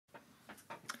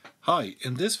Hi,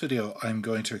 in this video I'm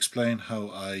going to explain how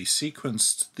I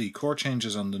sequenced the chord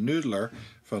changes on the noodler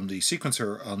from the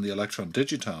sequencer on the Elektron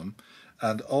Digitone,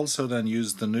 and also then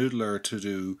used the noodler to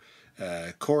do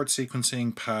chord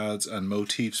sequencing, pads and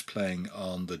motifs playing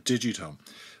on the Digitone.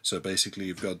 So basically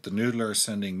you've got the noodler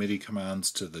sending MIDI commands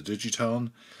to the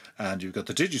Digitone, and you've got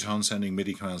the Digitone sending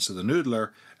MIDI commands to the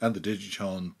noodler, and the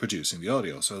Digitone producing the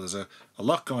audio. So there's a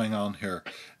lot going on here,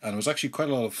 and it was actually quite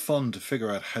a lot of fun to figure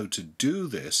out how to do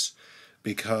this,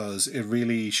 because it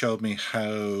really showed me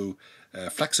how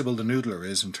flexible the noodler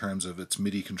is in terms of its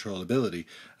MIDI controllability,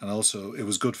 and also it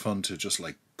was good fun to just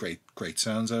like great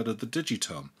sounds out of the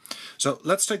Digitone. So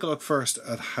let's take a look first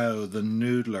at how the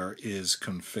noodler is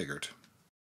configured.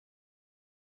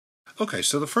 Okay,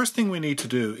 so the first thing we need to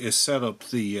do is set up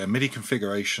the MIDI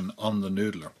configuration on the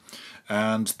noodler.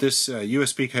 And this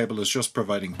USB cable is just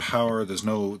providing power. There's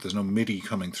no MIDI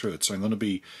coming through it. So I'm going to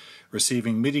be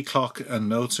receiving MIDI clock and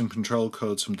notes and control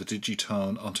codes from the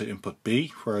Digitone onto input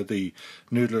B, where the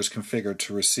noodler is configured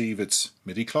to receive its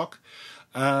MIDI clock.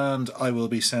 And I will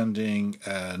be sending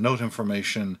note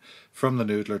information from the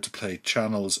noodler to play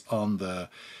channels on the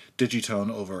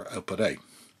Digitone over output A.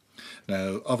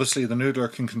 Now, obviously the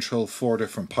noodler can control 4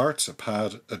 different parts: a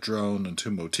pad, a drone and 2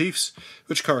 motifs,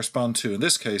 which correspond to, in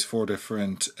this case, 4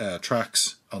 different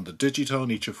tracks on the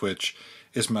Digitone, each of which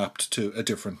is mapped to a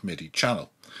different MIDI channel.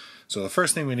 So the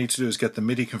first thing we need to do is get the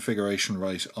MIDI configuration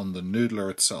right on the noodler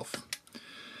itself.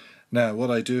 Now, what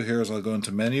I do here is I'll go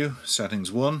into Menu,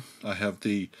 Settings 1. I have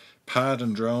the pad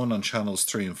and drone on channels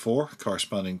 3 and 4,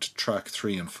 corresponding to track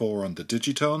 3 and 4 on the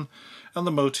Digitone, and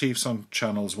the motifs on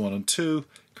channels 1 and 2,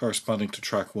 corresponding to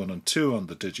track 1 and 2 on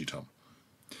the Digitone.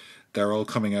 They're all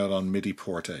coming out on MIDI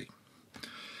port A.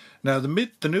 Now the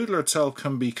noodler itself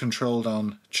can be controlled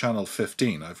on channel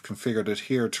 15. I've configured it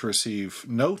here to receive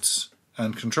notes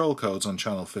and control codes on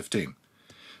channel 15.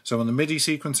 So when the MIDI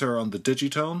sequencer on the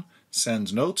Digitone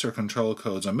sends notes or control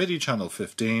codes on MIDI channel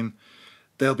 15,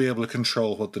 they'll be able to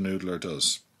control what the noodler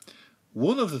does.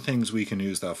 One of the things we can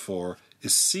use that for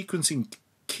is sequencing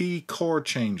key chord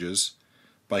changes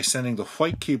by sending the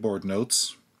white keyboard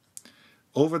notes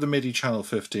over the MIDI channel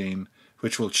 15,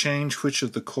 which will change which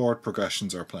of the chord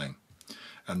progressions are playing.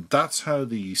 And that's how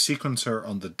the sequencer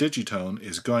on the Digitone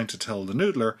is going to tell the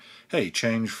noodler, hey,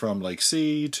 change from like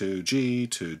C to G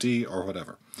to D or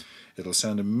whatever. It'll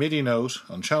send a MIDI note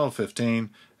on channel 15,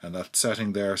 and that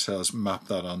setting there says map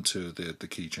that onto the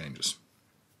key changes.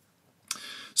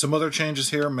 Some other changes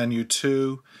here: Menu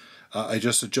 2, I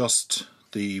just adjust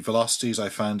the velocities. I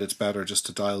found it's better just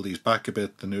to dial these back a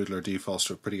bit. The noodler defaults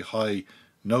to a pretty high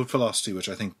note velocity, which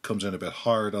I think comes in a bit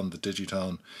hard on the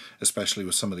Digitone, especially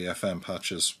with some of the FM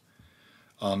patches.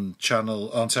 On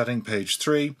setting page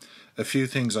 3, a few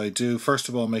things I do. First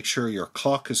of all, make sure your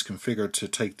clock is configured to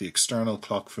take the external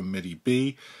clock from MIDI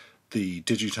B. The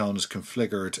Digitone is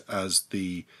configured as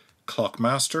the clock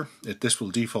master. This will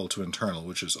default to internal,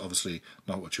 which is obviously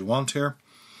not what you want here.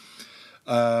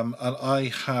 And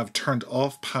I have turned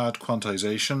off pad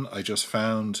quantization. I just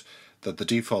found that the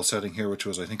default setting here, which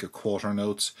was I think a quarter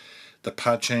notes, the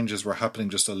pad changes were happening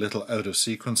just a little out of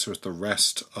sequence with the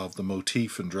rest of the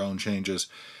motif and drone changes,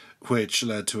 which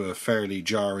led to a fairly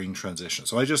jarring transition.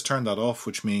 So I just turned that off,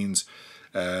 which means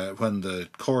when the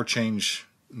chord change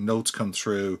notes come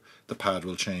through, the pad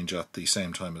will change at the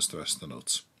same time as the rest of the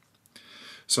notes.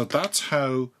 So that's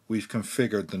how we've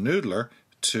configured the noodler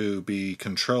to be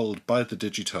controlled by the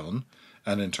Digitone,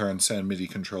 and in turn send MIDI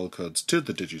control codes to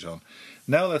the Digitone.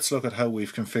 Now let's look at how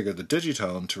we've configured the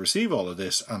Digitone to receive all of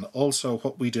this, and also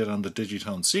what we did on the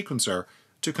Digitone sequencer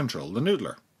to control the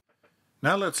noodler.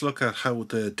 Now let's look at how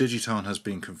the Digitone has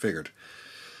been configured.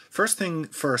 First thing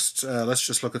first, let's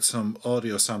just look at some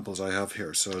audio samples I have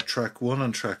here. So track 1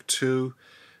 and track 2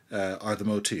 are the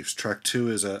motifs. Track 2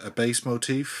 is a bass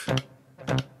motif.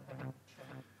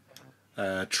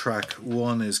 Track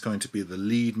 1 is going to be the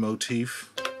lead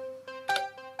motif.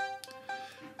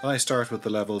 And I start with the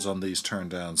levels on these turned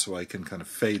down so I can kind of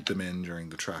fade them in during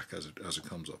the track as it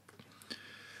comes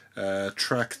up.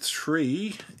 Track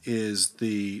 3 is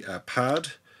the pad,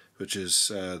 which is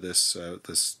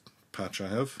this patch I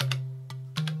have.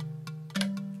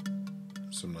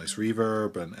 Some nice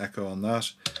reverb and echo on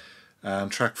that.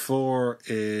 And track 4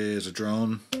 is a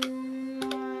drone.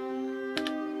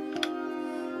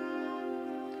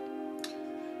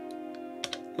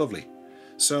 Lovely.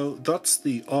 So that's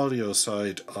the audio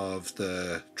side of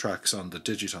the tracks on the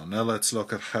Digitone. Now let's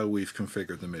look at how we've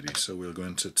configured the MIDI. So we'll go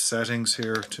into settings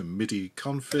here to MIDI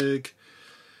config,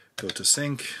 go to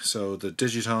sync. So the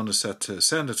Digitone is set to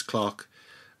send its clock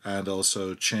and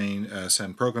also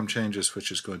send program changes,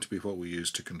 which is going to be what we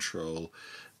use to control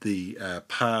the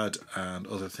pad and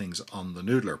other things on the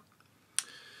noodler.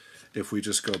 If we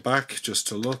just go back just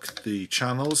to look, the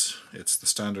channels, it's the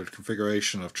standard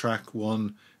configuration of track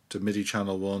 1 to MIDI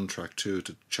channel 1, track 2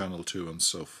 to channel 2, and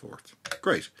so forth.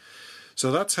 Great.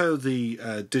 So that's how the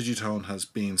Digitone has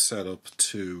been set up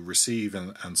to receive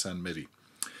and send MIDI.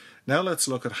 Now let's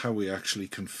look at how we actually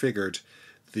configured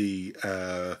the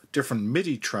different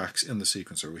MIDI tracks in the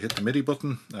sequencer. We hit the MIDI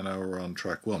button and now we're on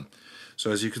track 1.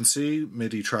 So as you can see,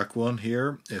 MIDI track 1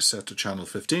 here is set to channel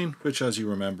 15, which as you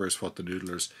remember is what the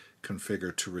noodler's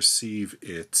configured to receive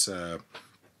its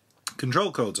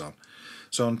control codes on.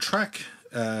 So on track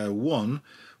 1,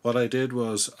 what I did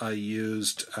was I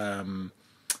used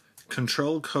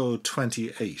control code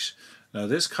 28. Now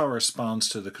this corresponds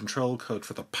to the control code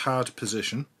for the pad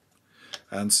position.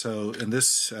 And so in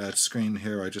this screen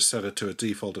here, I just set it to a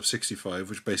default of 65,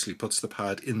 which basically puts the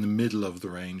pad in the middle of the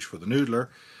range for the noodler.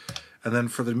 And then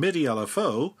for the MIDI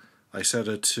LFO, I set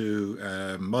it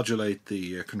to modulate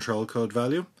the control code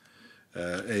value,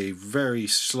 a very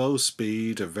slow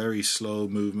speed, a very slow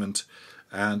movement,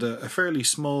 and a fairly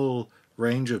small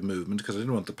range of movement because I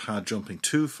didn't want the pad jumping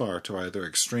too far to either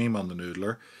extreme on the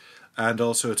noodler. And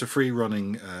also it's a free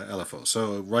running LFO.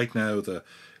 So right now the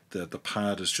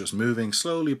pad is just moving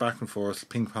slowly back and forth,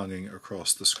 ping-ponging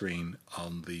across the screen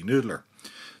on the noodler.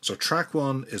 So track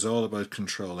 1 is all about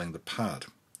controlling the pad.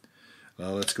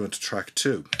 Now let's go into track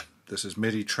 2. This is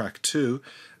MIDI track 2,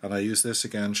 and I use this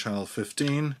again, channel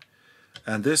 15,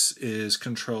 and this is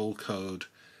control code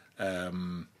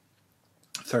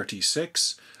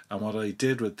 36. And what I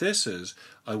did with this is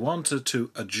I wanted to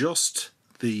adjust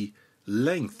the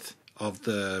length of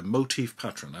the motif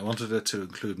pattern. I wanted it to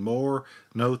include more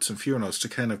notes and fewer notes to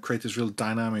kind of create this real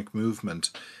dynamic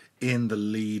movement in the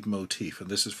lead motif. And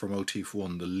this is for motif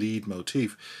 1, the lead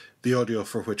motif, the audio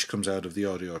for which comes out of the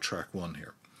audio track 1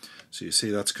 here. So you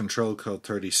see that's control code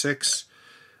 36.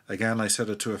 Again, I set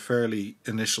it to a fairly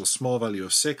initial small value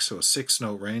of 6, so a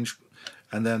 6-note range.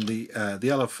 And then the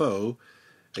LFO,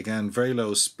 again, very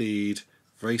low speed,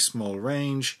 very small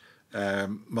range,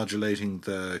 modulating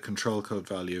the control code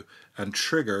value and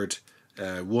triggered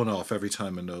 1 off every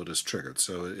time a note is triggered.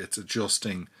 So it's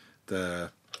adjusting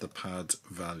the pad's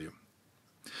value.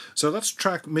 So that's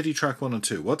MIDI track 1 and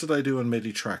 2. What did I do in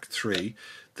MIDI track 3?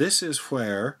 This is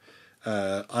where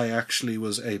I actually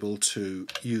was able to,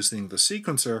 using the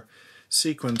sequencer,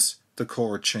 sequence the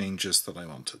chord changes that I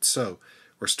wanted. So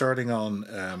we're starting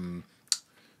on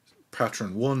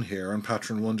pattern 1 here, and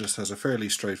pattern 1 just has a fairly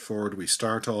straightforward. We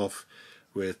start off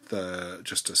with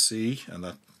just a C, and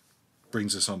that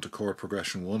brings us on to chord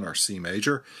progression 1, or C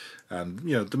major. And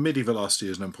you know, the MIDI velocity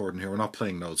isn't important here. We're not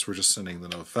playing notes, we're just sending the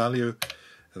note value,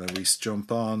 and then we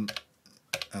jump on,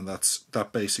 and that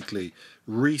basically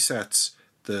resets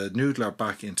the noodler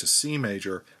back into C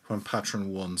major when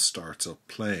pattern 1 starts up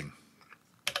playing.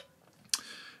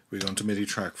 We go into MIDI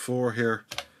track 4 here,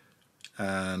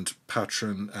 and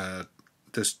pattern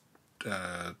this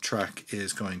track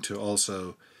is going to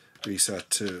also reset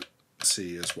to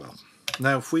C as well.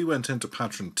 Now if we went into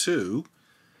pattern 2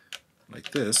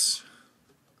 like this,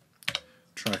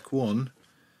 track 1,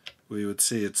 we would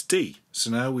see it's D. So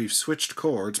now we've switched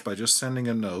chords by just sending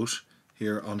a note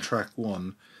here on track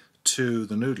 1 to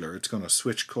the noodler. It's going to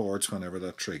switch chords whenever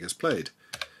that trig is played.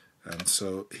 And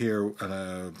so here,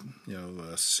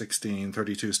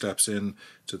 32 steps in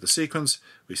to the sequence,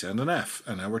 we send an F,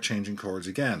 and now we're changing chords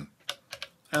again.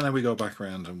 And then we go back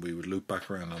around and we would loop back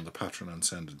around on the pattern and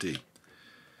send a D.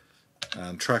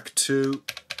 And track 2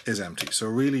 is empty. So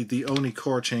really the only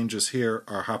chord changes here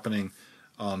are happening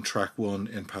on track 1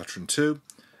 in pattern 2.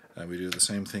 And we do the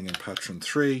same thing in pattern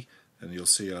 3, and you'll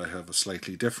see I have a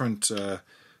slightly different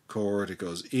chord. It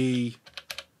goes E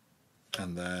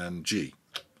and then G.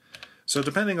 So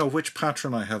depending on which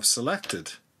pattern I have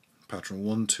selected, pattern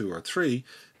 1, 2 or 3,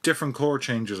 different chord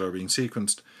changes are being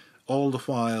sequenced, all the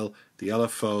while the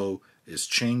LFO is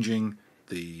changing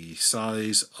the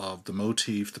size of the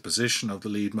motif, the position of the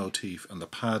lead motif, and the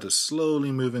pad is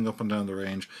slowly moving up and down the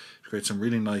range to create some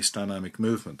really nice dynamic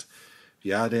movement.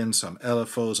 You add in some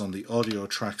LFOs on the audio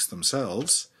tracks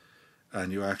themselves,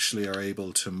 and you actually are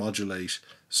able to modulate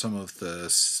some of the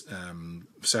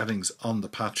settings on the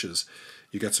patches.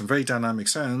 You get some very dynamic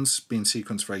sounds being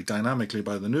sequenced very dynamically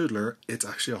by the noodler. It's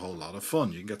actually a whole lot of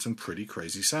fun. You can get some pretty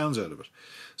crazy sounds out of it.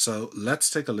 So let's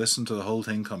take a listen to the whole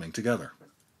thing coming together.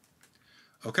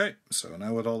 Okay, so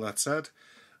now with all that said,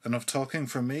 enough talking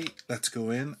from me. Let's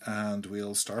go in and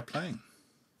we'll start playing.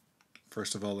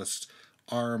 First of all, let's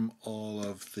arm all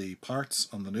of the parts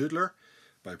on the noodler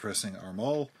by pressing arm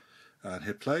all. and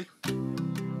hit play.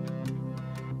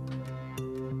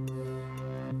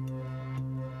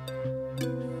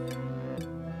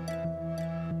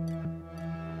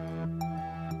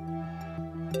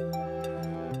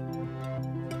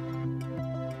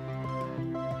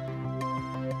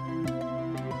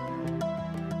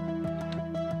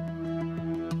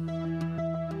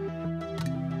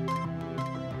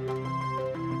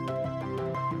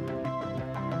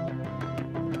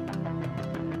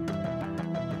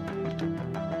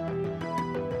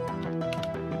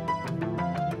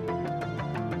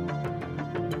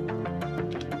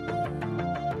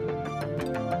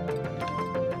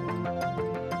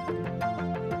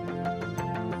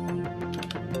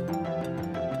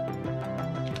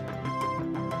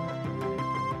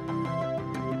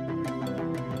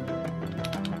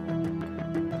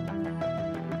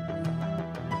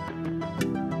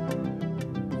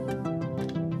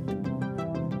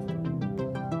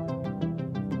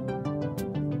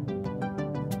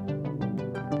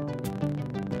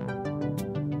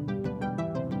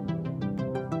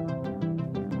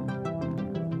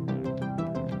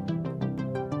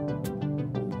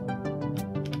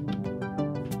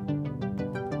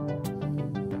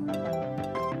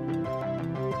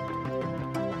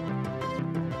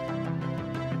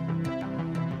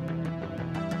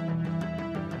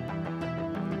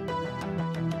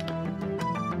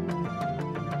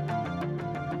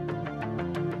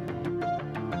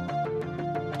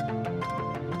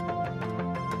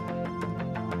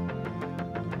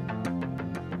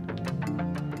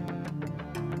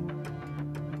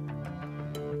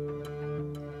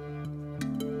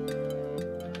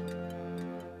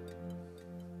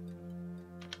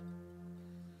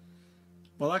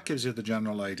 Well, that gives you the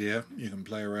general idea. You can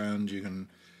play around, you can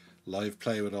live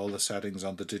play with all the settings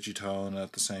on the Digitone, and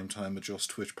at the same time adjust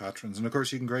twitch patterns. And of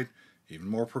course you can create even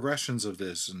more progressions of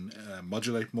this and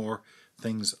modulate more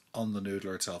things on the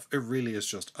noodler itself. It really is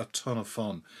just a ton of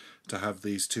fun to have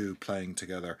these two playing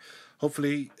together.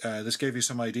 Hopefully this gave you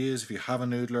some ideas. If you have a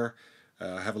noodler,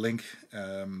 I have a link.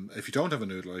 If you don't have a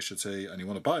noodler, I should say, and you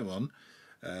want to buy one,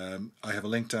 I have a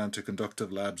link down to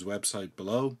Conductive Labs website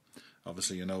below.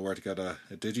 Obviously you know where to get a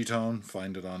Digitone,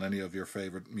 find it on any of your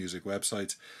favourite music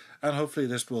websites, and hopefully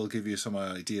this will give you some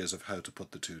ideas of how to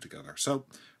put the two together. So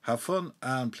have fun,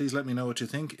 and please let me know what you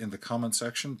think in the comment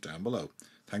section down below.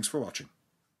 Thanks for watching.